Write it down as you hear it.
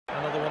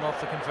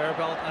the conveyor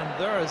belt, and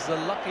there is the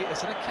lucky,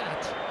 is it a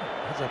cat?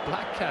 It's a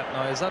black cat.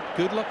 Now, is that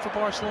good luck for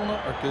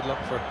Barcelona or good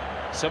luck for...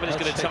 Somebody's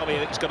going to tell me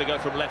that it's going to go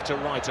from left to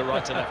right or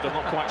right to left. I'm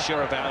not quite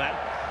sure about that.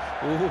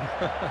 Ooh.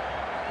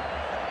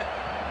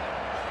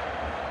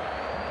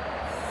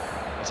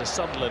 There's a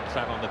Sunderland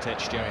fan on the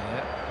pitch, Jerry.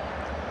 Yeah.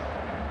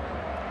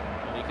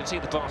 And you can see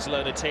the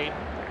Barcelona team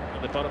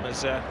at the bottom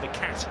as the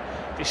cat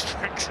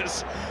distracts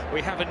us.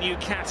 We have a new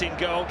cat in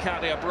goal,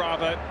 Claudio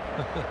Bravo,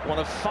 one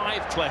of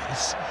 5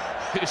 players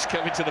who's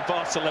coming to the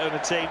Barcelona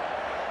team.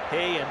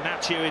 He and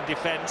Nacho in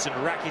defence, and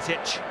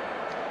Rakitic,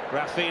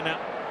 Rafinha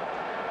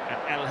and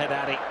El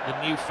Haddadi,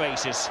 the new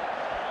faces.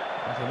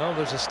 I don't know,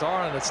 there's a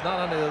star and it's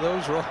not any of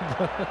those, Rob.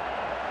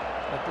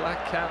 The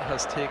black cat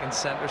has taken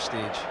centre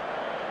stage.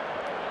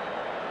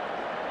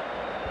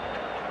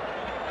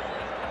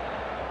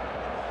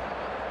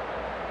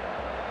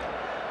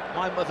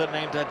 My mother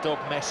named her dog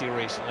Messi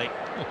recently.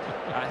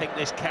 I think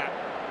this cat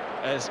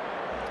has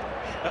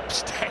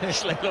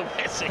upstaged little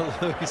Messi.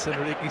 Luis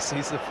Enrique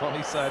sees the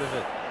funny side of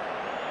it.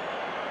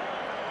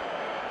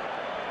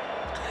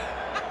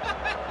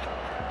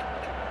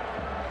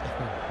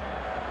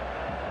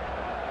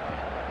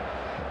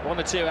 One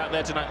or two out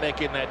there tonight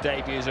making their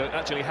debuts are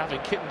actually having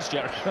kittens,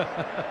 Jerry.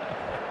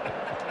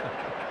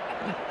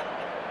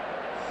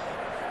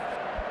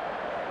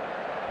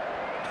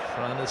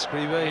 Fran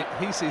Escribe,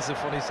 he sees the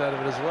funny side of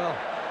it as well.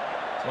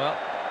 Well,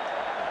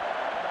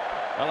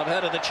 I've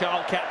heard of the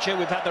child catcher,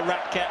 we've had the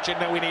rat catcher,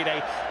 now we need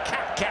a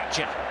cat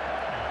catcher.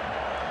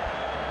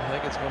 I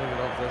think it's going to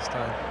get off this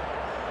time.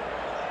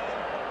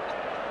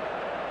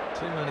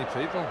 Too many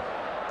people.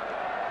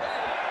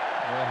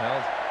 Well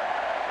held.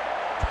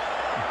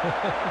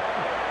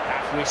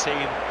 Have we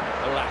seen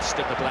the last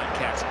of the black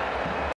cat?